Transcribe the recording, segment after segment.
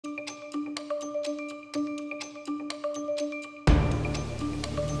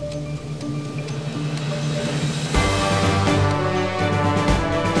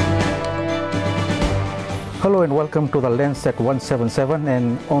Hello and welcome to the Landsec 177,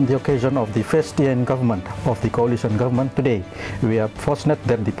 and on the occasion of the first year in government of the coalition government today, we are fortunate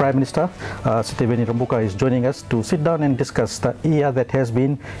that the Prime Minister Sitiveni Rabuka is joining us to sit down and discuss the year that has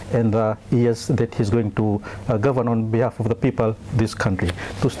been and the years that he's going to govern on behalf of the people this country.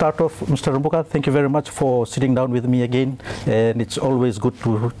 To start off, Mr. Rabuka, thank you very much for sitting down with me again, and it's always good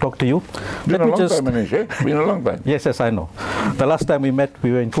to talk to you. Been a long time, Manish, eh? Been a long time. Yes, I know. The last time we met,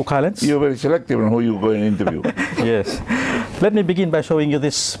 we were in Cook Islands. You're very selective on who you go and interview. Yes. Let me begin by showing you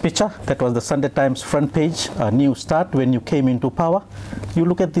this picture. That was the Sunday Times front page, a new start when you came into power. You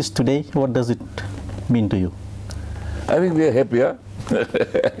look at this today, what does it mean to you? I think we are happier.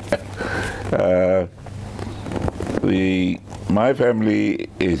 My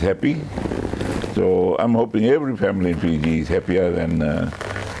family is happy, so I'm hoping every family in Fiji is happier than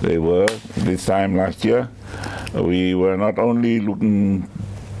they were this time last year. We were not only looking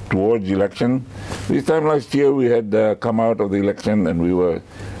towards election. This time last year we had come out of the election and we were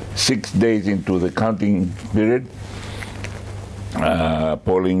 6 days into the counting period.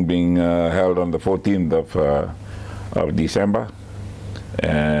 Polling being held on the 14th of December,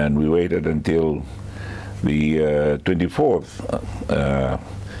 and we waited until the 24th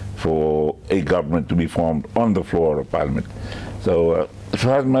for a government to be formed on the floor of Parliament. So as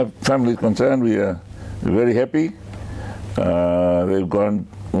far as my family is concerned, we are very happy. They've gone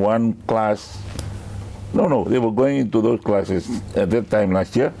one class, they were going into those classes at that time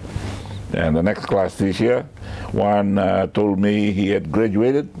last year, and the next class this year. One told me he had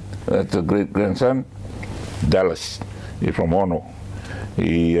graduated. That's a great-grandson, Dallas. He's from Ono.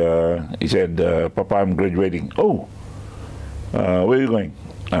 He said, Papa, I'm graduating. Oh, where are you going?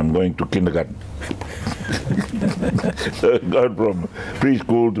 I'm going to kindergarten. Gone from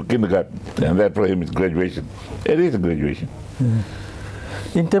preschool to kindergarten, and that for him is graduation. It is a graduation.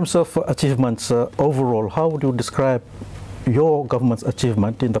 In terms of achievements overall, how would you describe your government's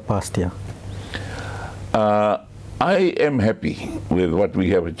achievement in the past year? I am happy with what we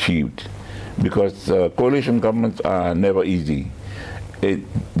have achieved, because coalition governments are never easy.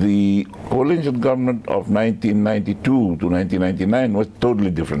 The coalition government of 1992 to 1999 was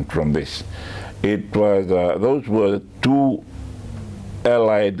totally different from this. It was those were two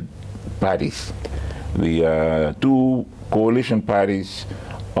allied parties, the two coalition parties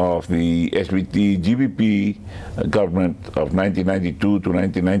of the SVT-GBP government of 1992 to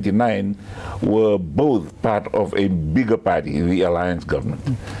 1999 were both part of a bigger party, the alliance government,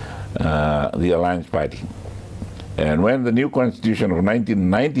 the alliance party. And when the new constitution of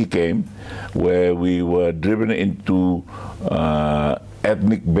 1990 came, where we were driven into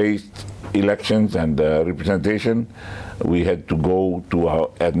ethnic-based elections and representation, we had to go to our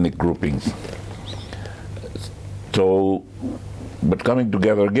ethnic groupings. So, but coming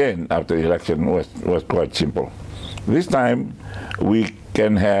together again after the election was quite simple. This time we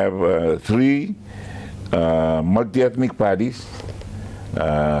can have three multi-ethnic parties,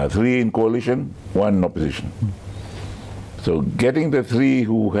 three in coalition, one in opposition. So getting the three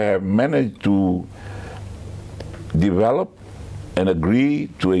who have managed to develop and agree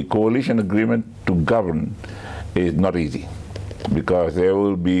to a coalition agreement to govern is not easy, because there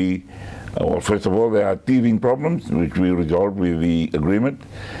will be, well, first of all, there are teething problems which we resolve with the agreement,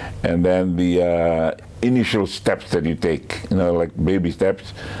 and then the initial steps that you take, like baby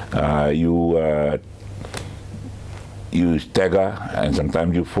steps. You stagger, and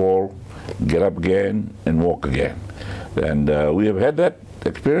sometimes you fall, get up again, and walk again. And we have had that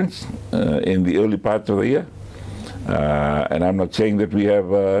experience in the early parts of the year, and I'm not saying that we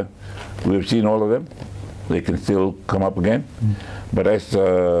have seen all of them. They can still come up again. But as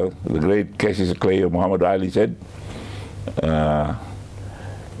the great Cassius Clay of Muhammad Ali said,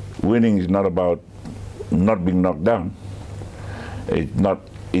 winning is not about not being knocked down.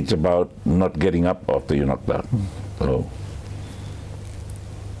 It's about not getting up after you're knocked down. So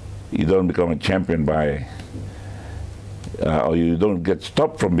you don't become a champion by, or you don't get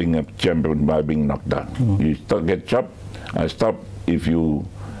stopped from being a champion by being knocked down. You get stopped if you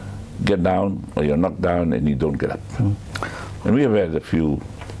get down or you're knocked down and you don't get up. And we have had a few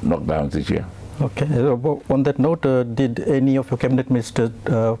knockdowns this year. Okay. On that note, did any of your cabinet ministers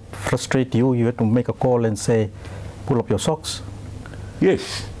frustrate you? You had to make a call and say, pull up your socks?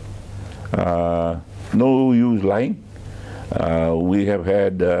 Yes. No use lying. We have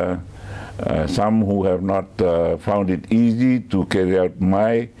had some who have not found it easy to carry out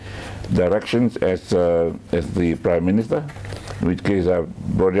my directions as the Prime Minister, in which case I've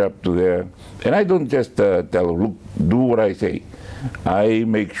brought it up to their, and I don't just tell them, look, do what I say. I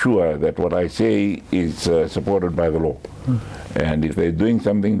make sure that what I say is supported by the law. And if they're doing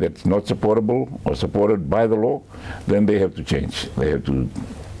something that's not supportable or supported by the law, then they have to change. They have to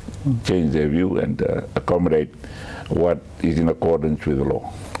change their view and accommodate what is in accordance with the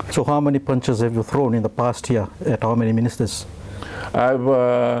law. So how many punches have you thrown in the past year at how many ministers?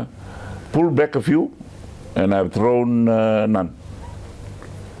 I've pulled back a few and I've thrown none.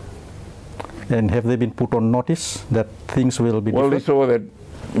 And have they been put on notice that things will be Well, different? they saw that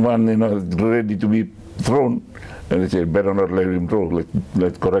one, ready to be thrown, and they said, better not let him throw,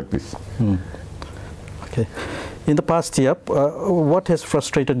 let's correct this. Okay. In the past year, what has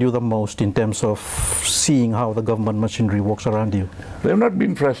frustrated you the most in terms of seeing how the government machinery works around you? They have not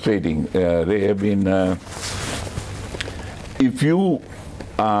been frustrating. They have been, if you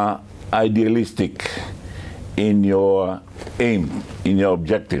are idealistic in your aim, in your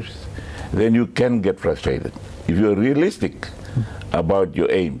objectives, then you can get frustrated. If you're realistic about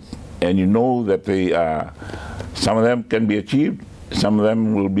your aims, and you know that they are, some of them can be achieved, some of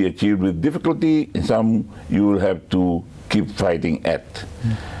them will be achieved with difficulty, and some you will have to keep fighting at.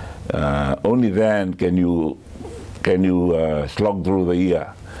 Only then can you slog through the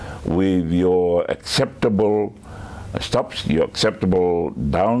year with your acceptable stops, your acceptable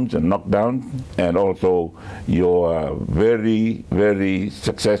downs and knockdowns, and also your very, very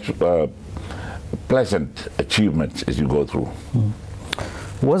successful, pleasant achievements as you go through.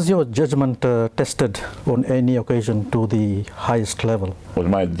 Was your judgment tested on any occasion to the highest level? Was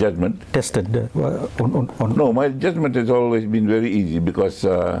my judgment Tested on... No, my judgment has always been very easy because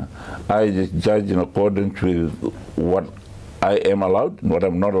I just judge in accordance with what I am allowed, what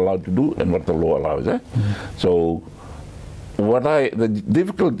I'm not allowed to do, and what the law allows. So the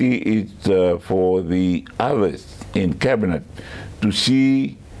difficulty is for the others in cabinet to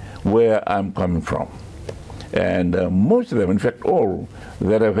see where I'm coming from. And most of them, in fact all,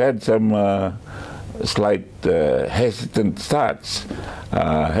 that have had some slight hesitant starts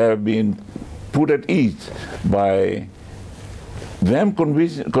have been put at ease by them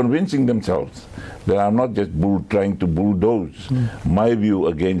convincing themselves that I'm not just trying to bulldoze my view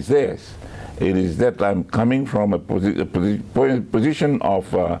against theirs. It is that I'm coming from a position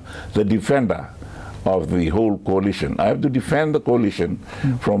of the defender of the whole coalition. I have to defend the coalition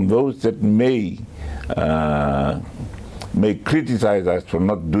from those that may criticize us for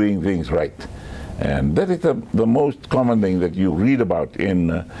not doing things right. And that is the most common thing that you read about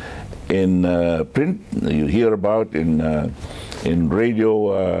in print, you hear about in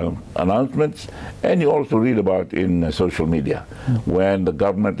radio announcements, and you also read about in social media when the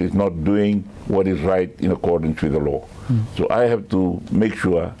government is not doing what is right in accordance with the law. So I have to make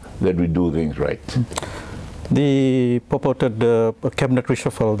sure that we do things right. The purported cabinet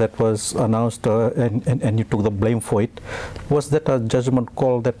reshuffle that was announced and you took the blame for it, was that a judgment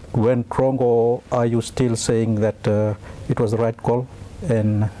call that went wrong, or are you still saying that it was the right call?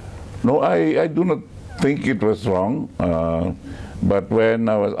 And no, I do not think it was wrong, but when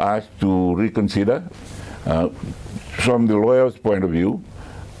I was asked to reconsider, from the lawyer's point of view,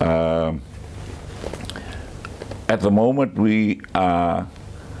 at the moment we are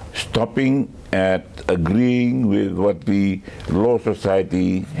stopping at agreeing with what the Law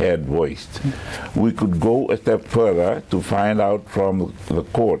Society had voiced. We could go a step further to find out from the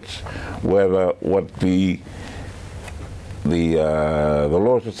courts whether what the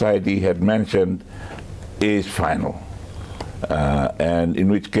Law Society had mentioned is final. And in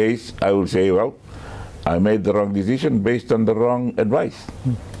which case I will say, well, I made the wrong decision based on the wrong advice.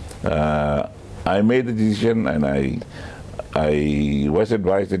 I made the decision and I was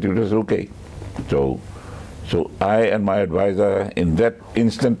advised that it was okay. So I and my advisor in that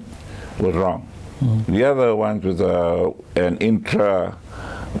instant was wrong. The other one was an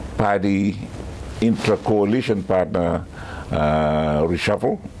intra-party, intra-coalition partner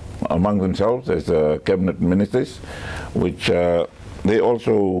reshuffle among themselves as cabinet ministers, which they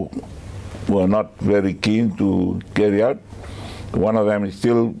also were not very keen to carry out. One of them is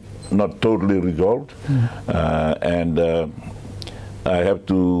still not totally resolved, and I have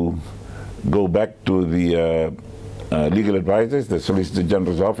to go back to the legal advisors, the Solicitor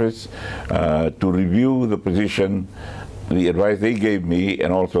General's office, to review the position, the advice they gave me,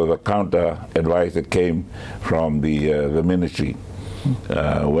 and also the counter advice that came from the ministry.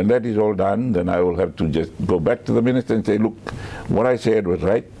 When that is all done, then I will have to just go back to the minister and say, look, what I said was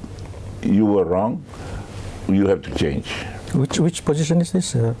right, you were wrong, you have to change. Which position is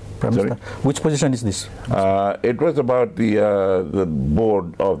this, Prime Minister? Which position is this? It was about the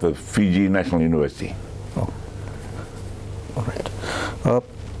board of the Fiji National University. Oh. All right.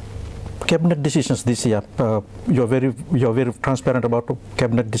 cabinet decisions this year, you're very transparent about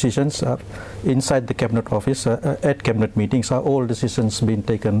cabinet decisions inside the cabinet office. At cabinet meetings, are all decisions being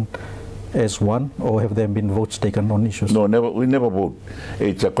taken as one, or have there been votes taken on issues? No, never. We never vote.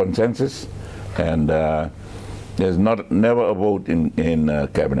 It's a consensus, and there's never a vote in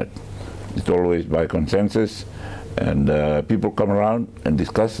cabinet. It's always by consensus, and people come around and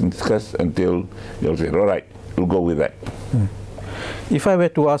discuss until they'll say, all right, we'll go with that. If I were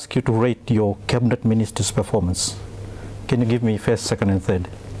to ask you to rate your cabinet minister's performance, can you give me first, second, and third?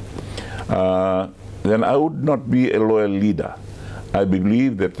 Then I would not be a loyal leader. I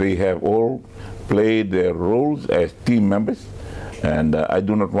believe that they have all played their roles as team members, and I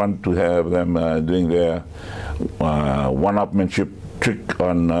do not want to have them doing their one-upmanship trick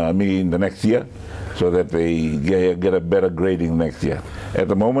on me in the next year, so that they get a better grading next year. At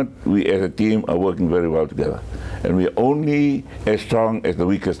the moment, we as a team are working very well together, and we are only as strong as the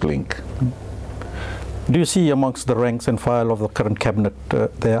weakest link. Do you see amongst the ranks and file of the current cabinet,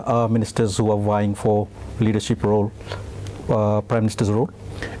 there are ministers who are vying for leadership role, prime minister's role?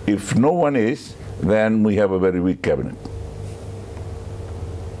 If no one is, then we have a very weak cabinet.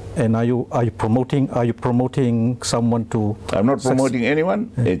 And are you promoting someone to? I'm not promoting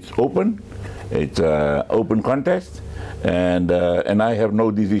anyone. Yeah. It's open. It's open contest, and I have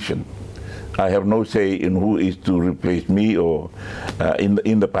no decision. I have no say in who is to replace me or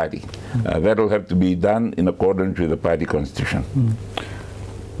in the party. That will have to be done in accordance with the party constitution.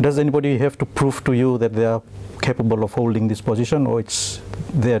 Does anybody have to prove to you that they are capable of holding this position, or it's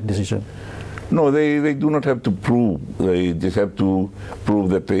their decision? No, they do not have to prove. They just have to prove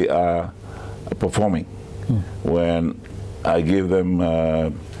that they are performing. When I give them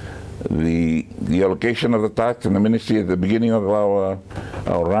the allocation of the task in the ministry at the beginning of our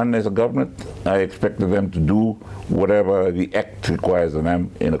run as a government, I expected them to do whatever the Act requires of them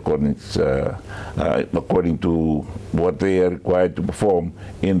in accordance, according to what they are required to perform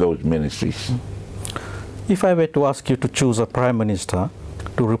in those ministries. If I were to ask you to choose a prime minister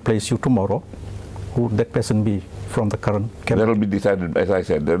to replace you tomorrow, who would that person be from the current cabinet? That will be decided, as I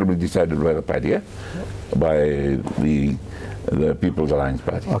said, that will be decided by the party, yeah? By the People's Alliance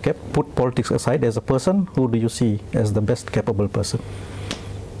Party. Okay, put politics aside. As a person, who do you see as the best capable person?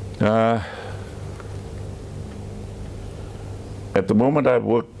 At the moment, I've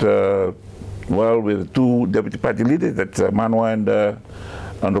worked well with two deputy party leaders, that's Manwa and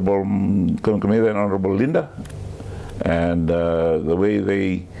Honorable Kumkumeda and Honorable Linda. And the way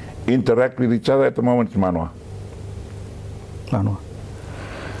they interact with each other at the moment is Manwa. Manwa.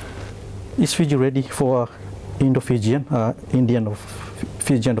 Is Fiji ready for Indo-Fijian,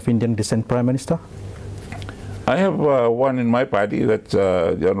 Fijian of Indian descent Prime Minister? I have one in my party, that's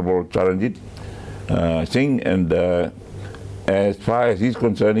the Honorable Charanjit Singh, and as far as he's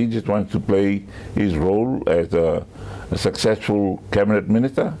concerned, he just wants to play his role as a successful cabinet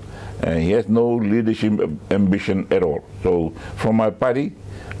minister, and he has no leadership ambition at all. So from my party,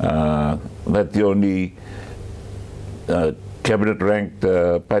 that's the only cabinet ranked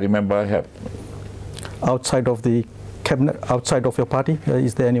party member I have. Outside of the cabinet, outside of your party,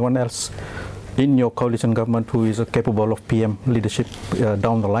 is there anyone else in your coalition government who is capable of PM leadership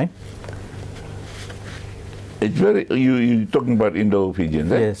down the line? It's very, you're talking about Indo-Fijians,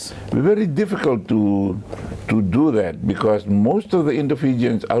 right? Yes. It's very difficult to do that, because most of the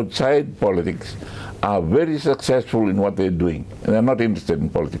Indo-Fijians outside politics are very successful in what they're doing, and they're not interested in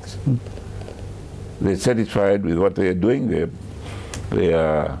politics. They're satisfied with what they're doing. They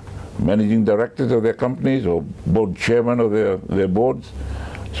are managing directors of their companies or board chairman of their boards.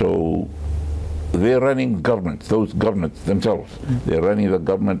 So they're running governments, those governments themselves. They're running the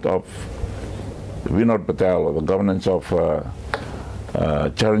government of Vinod Patel or the governance of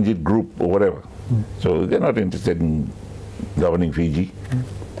Charanjit Group or whatever. So they're not interested in governing Fiji.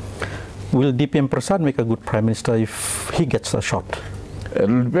 Will DPM Prasad make a good Prime Minister if he gets a shot? It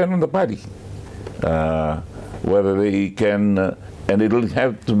will depend on the party. Whether they can, and it will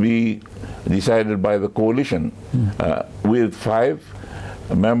have to be decided by the coalition. With 5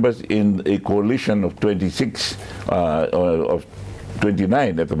 members in a coalition of 26, of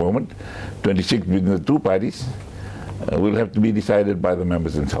 29 at the moment, 26 being the 2 parties, will have to be decided by the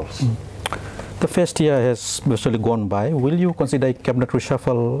members themselves. The first year has virtually gone by. Will you consider a cabinet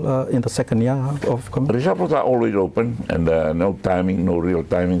reshuffle in the second year of government? Reshuffles are always open, and no timing, no real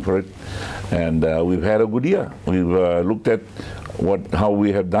timing for it. And we've had a good year. We've looked at how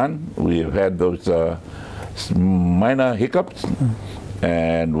we have done. We have had those minor hiccups,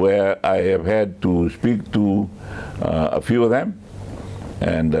 and where I have had to speak to a few of them.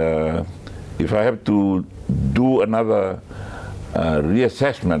 And if I have to do another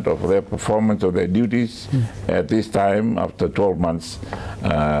reassessment of their performance of their duties at this time after 12 months,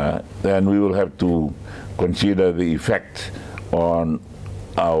 then we will have to consider the effect on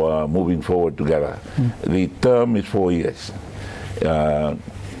our moving forward together. The term is 4 years. There's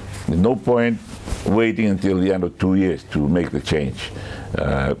no point waiting until the end of 2 years to make the change.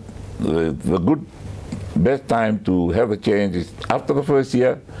 The best time to have the change is after the first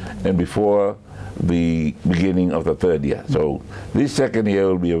year and before the beginning of the third year. So this second year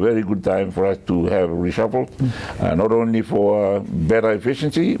will be a very good time for us to have reshuffled, not only for better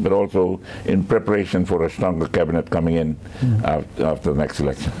efficiency, but also in preparation for a stronger cabinet coming in after the next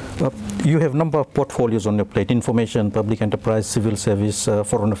election. You have a number of portfolios on your plate: information, public enterprise, civil service,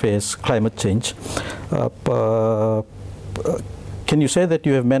 foreign affairs, climate change. Can you say that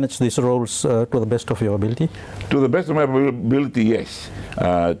you have managed these roles to the best of your ability? To the best of my ability, yes.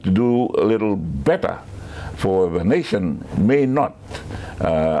 To do a little better for the nation may not.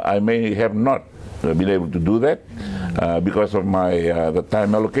 I may have not been able to do that because of my the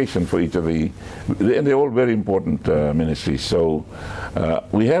time allocation for each of and they're all very important ministries. So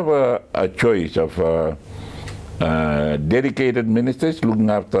we have a choice of dedicated ministers looking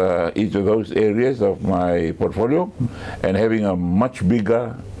after each of those areas of my portfolio and having a much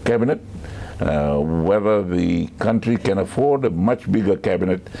bigger cabinet. Whether the country can afford a much bigger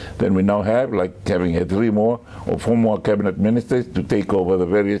cabinet than we now have, like having 3 more or 4 more cabinet ministers to take over the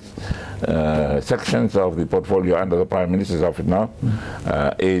various sections of the portfolio under the Prime Minister's office now,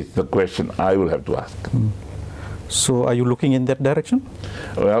 is the question I will have to ask. So are you looking in that direction?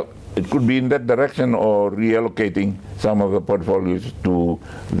 Well, it could be in that direction or reallocating some of the portfolios to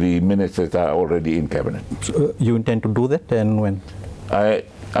the ministers that are already in cabinet. So, you intend to do that, and when?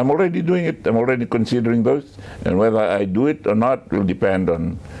 I'm already doing it. I'm already considering those, and whether I do it or not will depend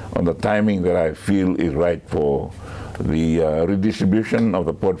on the timing that I feel is right for the redistribution of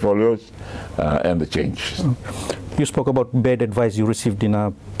the portfolios and the change. You spoke about bad advice you received in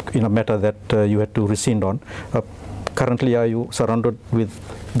a matter that you had to rescind on. Currently, are you surrounded with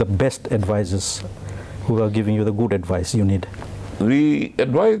the best advisors who are giving you the good advice you need? The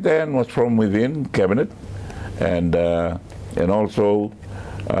advice then was from within cabinet, and also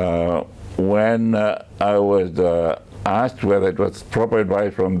when I was asked whether it was proper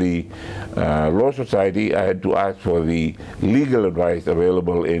advice from the Law Society, I had to ask for the legal advice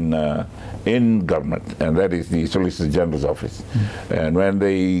available in government, and that is the Solicitor General's office. And when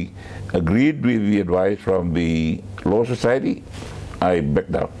they agreed with the advice from the Law Society, I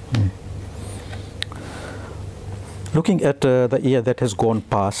backed down. Looking at the year that has gone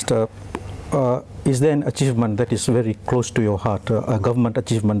past, is there an achievement that is very close to your heart, a government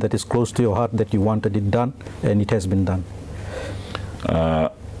achievement that is close to your heart that you wanted it done and it has been done?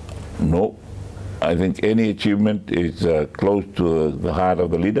 No. I think any achievement is close to the heart of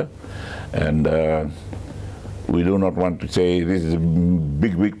the leader, and we do not want to say this is a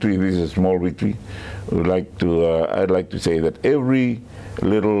big victory, this is a small victory. We'd like to, I'd like to say that every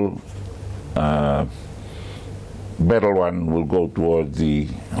little battle one will go towards the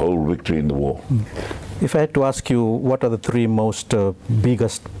whole victory in the war. If I had to ask you, what are the 3 most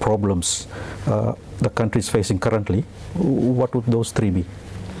biggest problems the country is facing currently, what would those 3 be?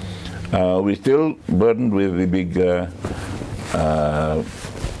 We're still burdened with the big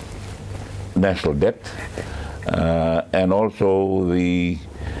national debt, and also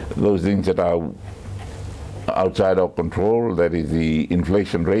those things that are outside our control, that is the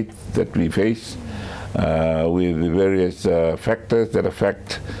inflation rate that we face, with the various factors that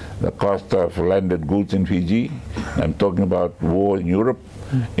affect the cost of landed goods in Fiji. I'm talking about war in Europe,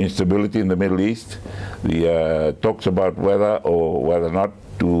 instability in the Middle East, the talks about whether or not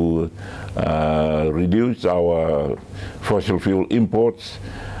to reduce our fossil fuel imports.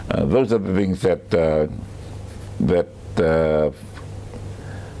 Those are the things that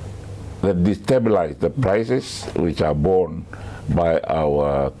destabilize the prices which are borne by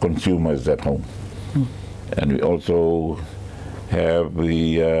our consumers at home. And we also have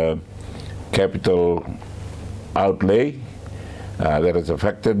the capital outlay that is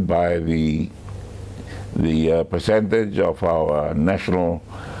affected by the percentage of our national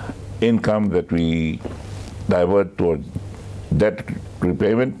income that we divert towards debt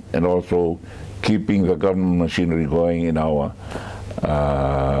repayment, and also keeping the government machinery going in our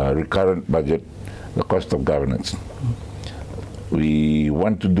recurrent budget, the cost of governance. We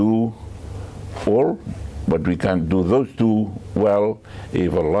want to do all, but we can't do those 2 well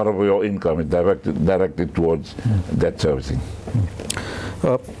if a lot of your income is directed towards debt servicing.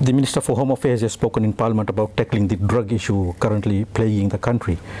 The Minister for Home Affairs has spoken in Parliament about tackling the drug issue currently plaguing the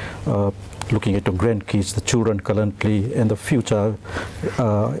country. looking at your grandkids, the children currently, and the future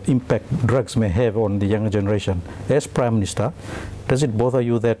impact drugs may have on the younger generation. As Prime Minister, does it bother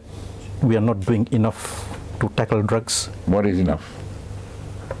you that we are not doing enough to tackle drugs? What is enough?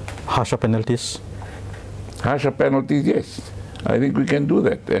 Harsher penalties? Harsher penalties, yes. I think we can do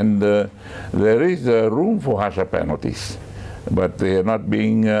that. And there is room for harsher penalties, but they are not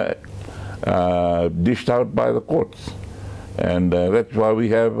being dished out by the courts. And that's why we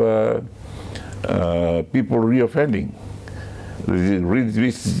have people reoffending.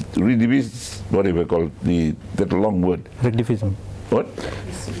 Whatever called that long word. Recidivism. What?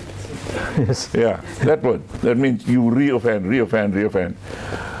 Yes. Yeah, that word. That means you reoffend.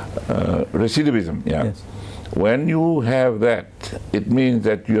 Recidivism, yeah. Yes. When you have that, it means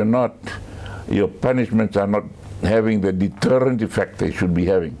that your punishments are not having the deterrent effect they should be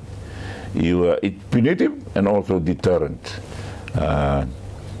having. It's punitive and also deterrent.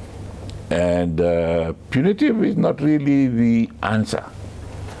 Punitive is not really the answer.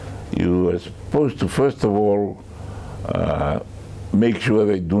 You are supposed to, first of all, make sure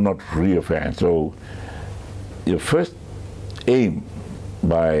they do not reoffend. So your first aim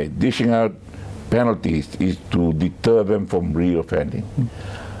by dishing out penalties is to deter them from reoffending.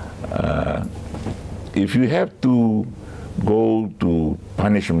 If you have to go to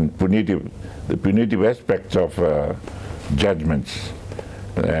punishment, the punitive aspects of judgments,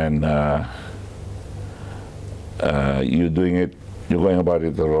 and you're going about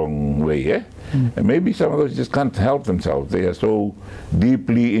it the wrong way, eh? And maybe some of those just can't help themselves. They are so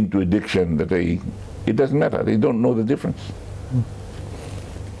deeply into addiction that it doesn't matter. They don't know the difference.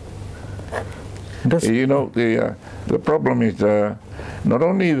 You know, the problem is not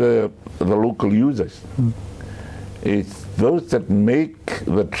only the local users, it's those that make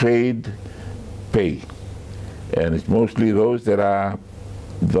the trade pay. And it's mostly those that are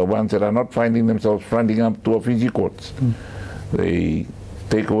the ones that are not finding themselves fronting up to Fiji courts. They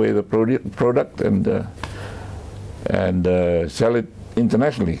take away the product and sell it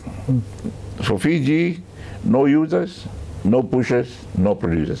internationally. For Fiji, no users, no pushers, no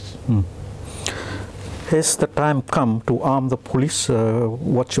producers. Has the time come to arm the police?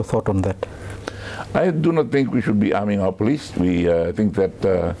 What's your thought on that? I do not think we should be arming our police. We think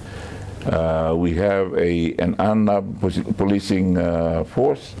that we have an unarmed policing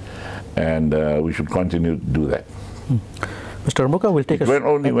force, and we should continue to do that. Mr. Rabuka will take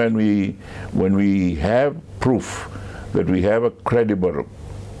only when we have proof that we have a credible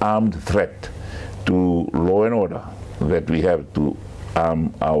armed threat to law and order that we have to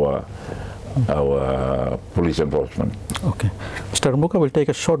arm our police enforcement. Okay. Mr. Rabuka will take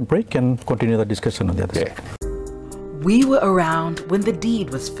a short break and continue the discussion on the other side. We were around when the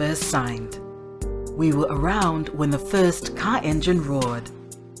deed was first signed. We were around when the first car engine roared.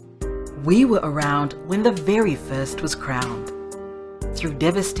 We were around when the very first was crowned. Through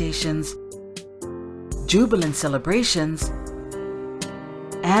devastations, jubilant celebrations,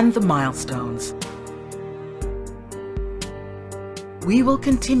 and the milestones. We will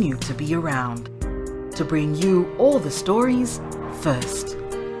continue to be around to bring you all the stories first.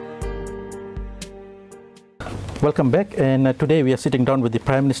 Welcome back, and today we are sitting down with the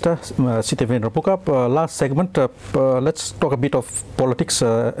Prime Minister, Sitiveni Rabuka. Last segment, let's talk a bit of politics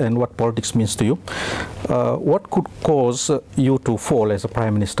and what politics means to you. What could cause you to fall as a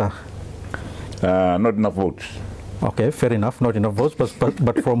Prime Minister? Not enough votes. Okay, fair enough, not enough votes,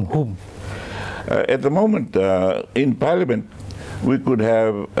 but from whom? At the moment, in Parliament, we could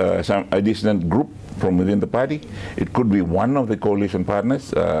have some additional group from within the party. It could be one of the coalition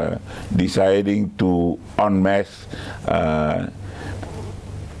partners deciding to en masse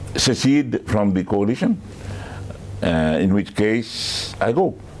secede from the coalition, in which case I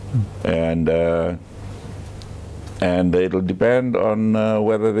go. And it'll depend on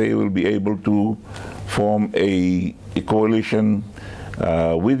whether they will be able to form a coalition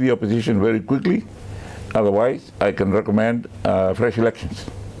with the opposition very quickly. Otherwise, I can recommend fresh elections.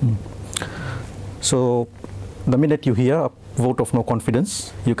 So, the minute you hear a vote of no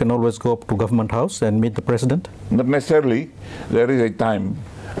confidence, you can always go up to Government House and meet the President? Not necessarily. There is a time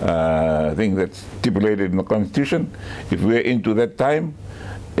thing that's stipulated in the Constitution. If we're into that time,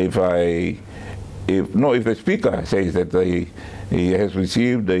 if the Speaker says that he has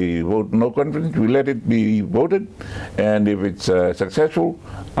received a vote no confidence, we let it be voted, and if it's successful,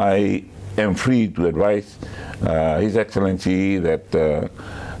 I am free to advise His Excellency that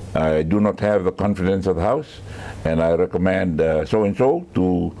I do not have the confidence of the House, and I recommend so-and-so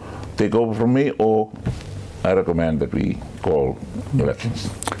to take over from me, or I recommend that we call elections.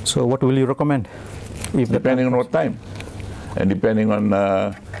 So what will you recommend? Depending on what time, and depending on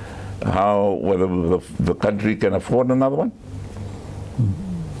whether the country can afford another one.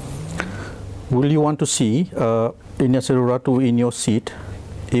 Will you want to see Inyasi Ratu in your seat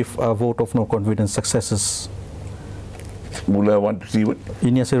if a vote of no confidence successes? Will I want to see what?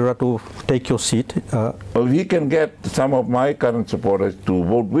 Inyasi Ratu take your seat. Well, if he can get some of my current supporters to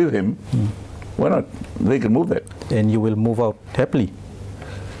vote with him, why not? They can move that. And you will move out happily?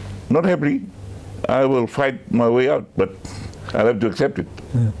 Not happily. I will fight my way out, but I'll have to accept it.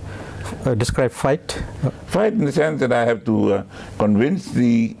 Describe fight? Fight in the sense that I have to convince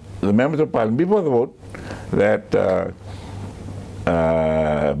the members of parliament before the vote that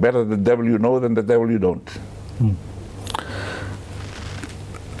better the devil you know than the devil you don't.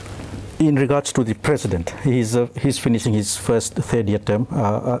 In regards to the president, he's finishing his first third-year term,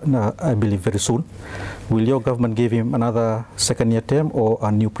 I believe very soon. Will your government give him another second-year term, or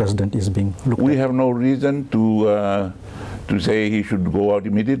a new president is being looked at? We have no reason to say he should go out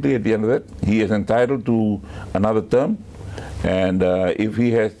immediately at the end of that. He is entitled to another term, and if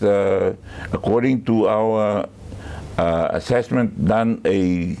he has, according to our assessment, done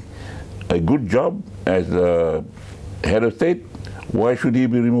a good job as the head of state, why should he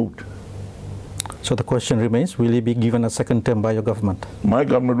be removed? So the question remains, will he be given a second term by your government? My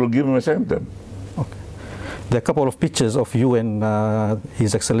government will give him a second term. Okay. There are a couple of pictures of you and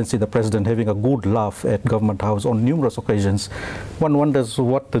His Excellency the President having a good laugh at Government House on numerous occasions. One wonders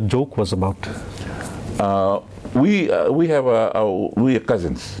what the joke was about. We are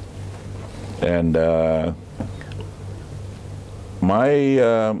cousins, and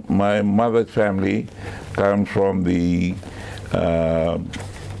my mother's family comes from the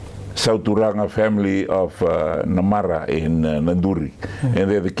South Turanga family of Namara in Nanduri,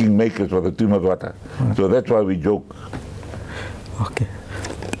 and they're the kingmakers of the Tumadwata. So that's why we joke. Okay,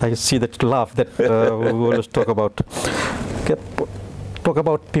 I see that laugh that we always talk about. Okay. Talk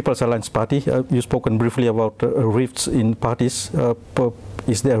about People's Alliance Party. You've spoken briefly about rifts in parties.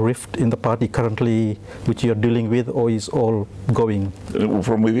 Is there a rift in the party currently which you're dealing with, or is all going?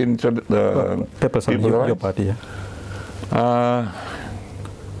 From within People's Alliance, your party, yeah.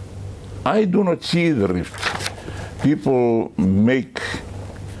 I do not see the rift. People make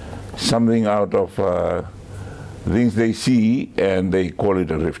something out of things they see and they call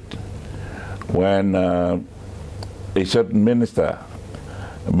it a rift. When a certain minister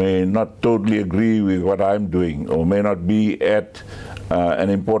may not totally agree with what I'm doing, or may not be at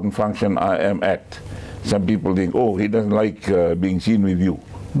an important function I am at, some people think, oh, he doesn't like being seen with you,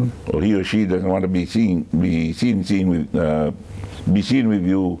 or he or she doesn't want to be seen with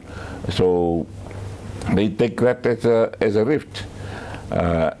you, so they take that as a rift.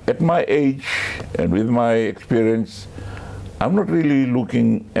 At my age and with my experience, I'm not really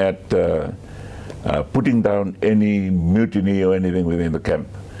looking at putting down any mutiny or anything within the camp.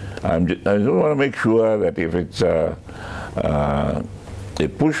 I just want to make sure that if it's a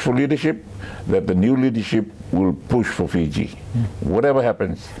push for leadership, that the new leadership will push for Fiji. Whatever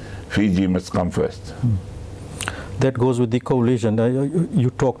happens, Fiji must come first. That goes with the coalition. You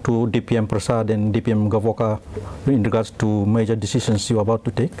talked to DPM Prasad and DPM Gavoka in regards to major decisions you're about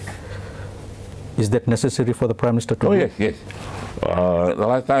to take. Is that necessary for the Prime Minister to do? Oh, yes, yes. The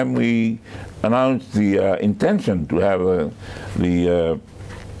last time we announced the intention to have the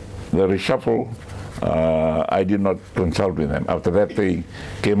reshuffle, I did not consult with them. After that, they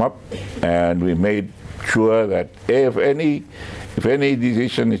came up, and we made sure that if any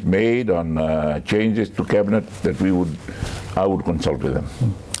decision is made on changes to cabinet, that I would consult with them.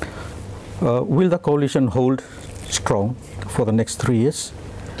 Will the coalition hold strong for the next 3 years?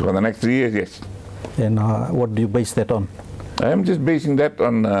 For the next 3 years, yes. And what do you base that on? I am just basing that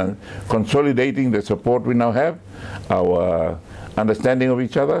on consolidating the support we now have, our understanding of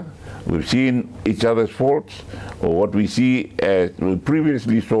each other. We've seen each other's faults, or what we see as we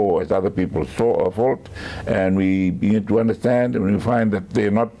previously saw as other people saw a fault, and we begin to understand, and we find that they're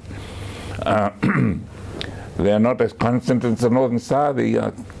not they are not as constant as the Northern Star.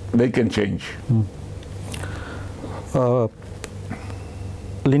 They can change.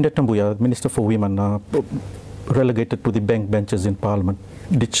 Linda Tambuya, Minister for Women, relegated to the bank benches in Parliament.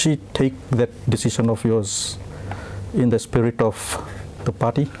 Did she take that decision of yours in the spirit of the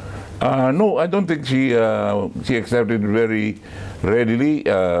party? No, I don't think she accepted it very readily,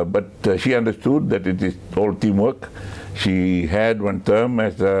 but she understood that it is all teamwork. She had one term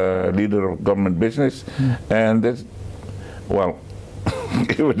as a leader of government business, and that's, well,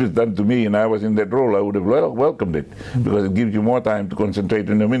 if it was done to me and I was in that role, I would have welcomed it, because it gives you more time to concentrate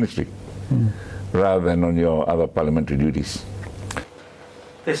on your ministry rather than on your other parliamentary duties.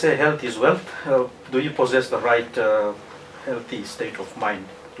 They say health is wealth. Do you possess the right healthy state of mind?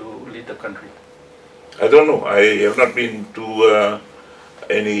 to lead the country? I don't know. I have not been to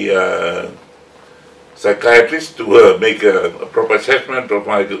any psychiatrist to make a proper assessment of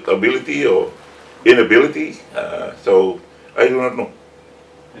my ability or inability. So I do not know.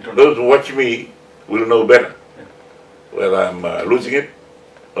 Those who watch me will know better whether I'm losing it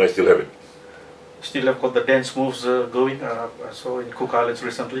or I still have it. Still have got the dance moves going. I saw in Cook Islands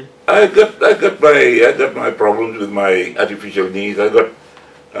recently. I got my problems with my artificial knees. I got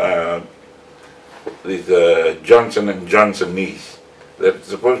these Johnson & Johnson knees that's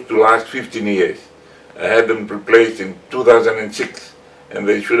supposed to last 15 years. I had them replaced in 2006, and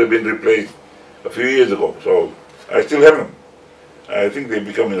they should have been replaced a few years ago. So I still have them. I think they're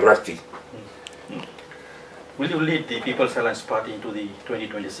becoming rusty. Will you lead the People's Alliance Party into the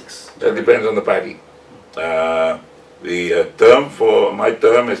 2026? That depends on the party. The term for my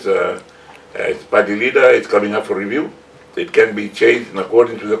term as party leader is coming up for review. It can be changed in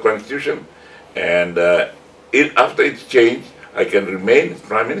accordance with the Constitution, and after it's changed, I can remain as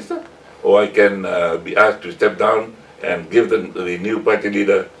Prime Minister, or I can be asked to step down and give the new party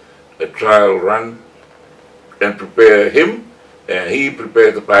leader a trial run and prepare him, and he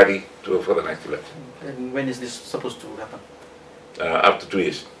prepares the party for the next election. And when is this supposed to happen? After 2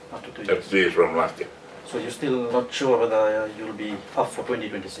 years. After 2 years. After 2 years from last year. So you're still not sure whether you'll be up for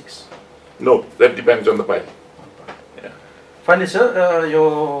 2026? No, that depends on the party. Yeah. Finally, sir,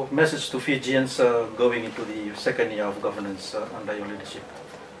 your message to Fijians going into the second year of governance under your leadership?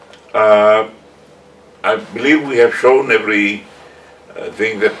 I believe we have shown every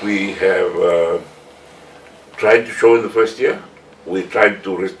thing that we have tried to show in the first year. We tried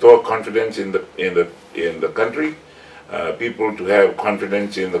to restore confidence in the country, people to have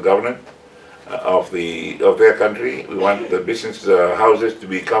confidence in the government of their country. We want the business houses to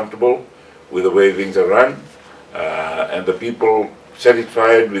be comfortable with the way things are run, and the people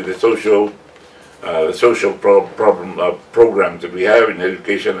satisfied with the social programs that we have in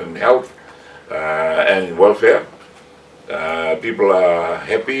education and health and in welfare. People are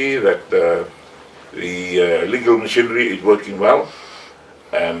happy that the legal machinery is working well,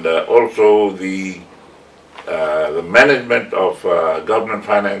 and also the management of government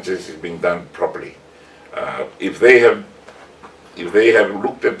finances is being done properly. If they have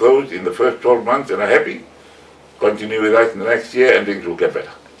looked at those in the first 12 months and are happy, continue with us in the next year and things will get better.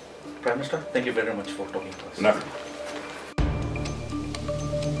 Prime Minister, thank you very much for talking to us. No.